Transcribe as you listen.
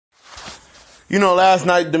Last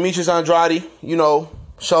night, Demtrius Andrade,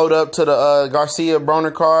 showed up to the García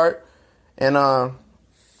Broner card. And,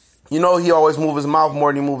 he always move his mouth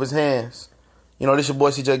more than he move his hands. This your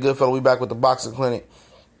boy CJ Goodfellow. We back with the boxing clinic.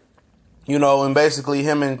 And basically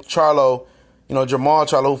him and Charlo, Jermall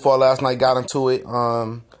Charlo, who fought last night, got into it.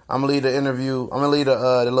 I'm going to leave the interview. I'm going to leave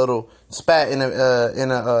the little spat in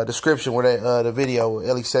the description where the video with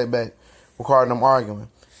Ellie Setback recording them arguing.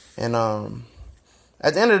 And,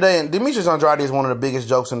 at the end of the day, Demtrius Andrade is one of the biggest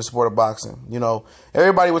jokes in the sport of boxing.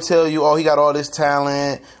 Everybody would tell you, oh, he got all this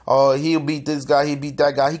talent. Oh, he'll beat this guy. He beat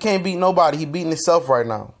that guy. He can't beat nobody. He beating himself right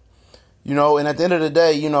now. And at the end of the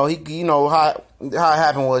day, how it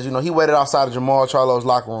happened was, he waited outside of Jermall Charlo's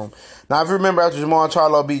locker room. Now, if you remember, after Jermall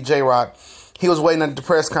Charlo beat J-Rock, he was waiting at the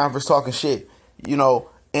press conference talking shit,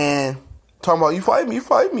 and talking about, you fight me, you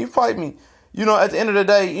fight me, you fight me. At the end of the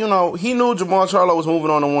day, he knew Jermall Charlo was moving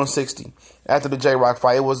on to 160 after the J-Rock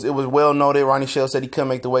fight. It was well noted. Ronnie Shell said he couldn't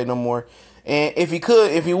make the weight no more. And if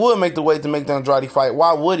he would make the weight to make the Andrade fight,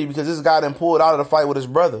 why would he? Because this guy done pulled out of the fight with his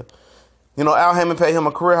brother. Al Hammond paid him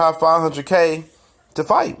a career high $500K to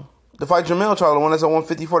fight Jermall Charlo, the one that's at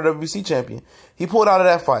 154, the WBC champion. He pulled out of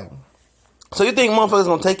that fight. So you think motherfuckers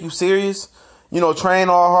gonna take you serious? Train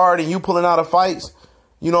all hard and you pulling out of fights?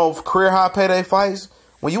 Career high payday fights?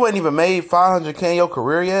 When you ain't even made $500K in your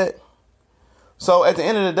career yet? So at the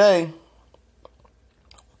end of the day,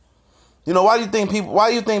 why do you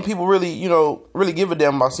think people really, really give a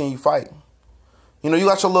damn about seeing you fight? You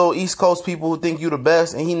got your little East Coast people who think you the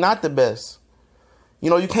best, and he not the best.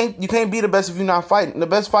 You can't be the best if you're not fighting. The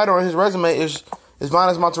best fighter on his resume is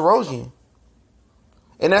Vanes Monterosian.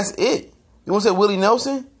 And that's it. You want to say Willie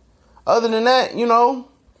Nelson? Other than that, he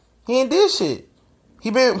ain't did shit.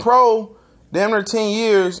 He been pro damn near 10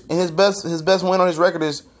 years, and his best win on his record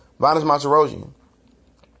is Vanes Monterosian.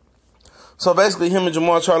 So basically, him and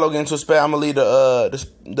Jermall Charlo get into a spat. I'm gonna leave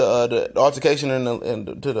the altercation in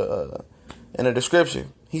the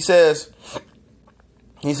description. He says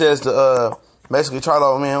to basically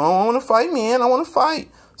Charlo, man, I want to fight, man. I want to fight.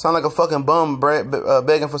 Sound like a fucking bum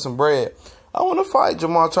begging for some bread. I want to fight.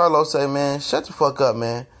 Jermall Charlo say, man, shut the fuck up,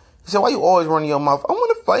 man. He said, why you always running your mouth? I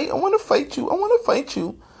want to fight. I want to fight you. I want to fight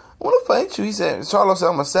you. I want to fight you. He said, Charlo said,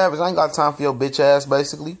 I'm a savage. I ain't got time for your bitch ass,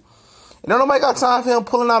 basically. And nobody got time for him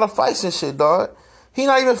pulling out of fights and shit, dog. He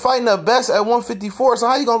not even fighting the best at 154, so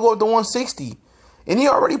how you gonna go up to 160? And he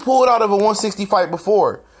already pulled out of a 160 fight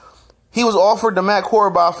before. He was offered the Matt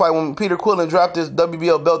Korobov fight when Peter Quillen dropped his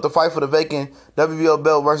WBO belt to fight for the vacant WBO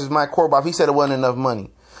belt versus Matt Korobov. He said it wasn't enough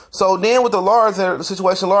money. So then with the Lars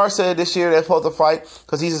situation, Lars said this year they're supposed to fight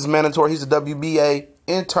because he's his mandatory. He's the WBA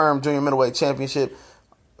interim junior middleweight championship.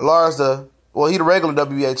 Lars he the regular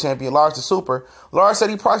WBA champion. Lars the super. Lars said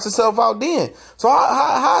he priced himself out then. So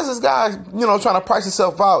how is this guy, trying to price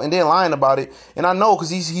himself out and then lying about it? And I know because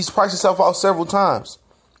he's priced himself out several times.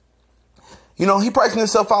 He pricing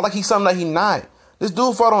himself out like he's something that he not. This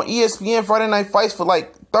dude fought on ESPN Friday Night Fights for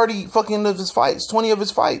like 30 fucking of his fights, 20 of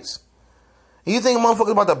his fights. And you think a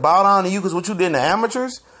motherfucker's about to bow down to you because what you did in the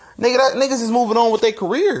amateurs? Niggas is moving on with their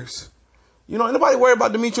careers. Ain't nobody worried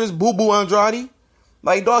about Demtrius Boo-Boo Andrade.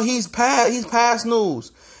 Like, dog, he's past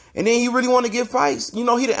news. And then he really want to get fights. He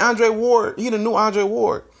the Andre Ward. He the new Andre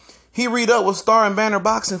Ward. He read up with Star and Banner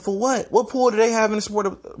Boxing for what? What pull do they have in the sport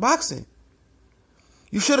of boxing?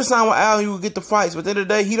 You should have signed with Al and you would get the fights. But at the end of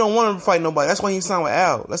the day, he don't want to fight nobody. That's why he signed with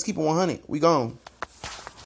Al. Let's keep it 100. We gone.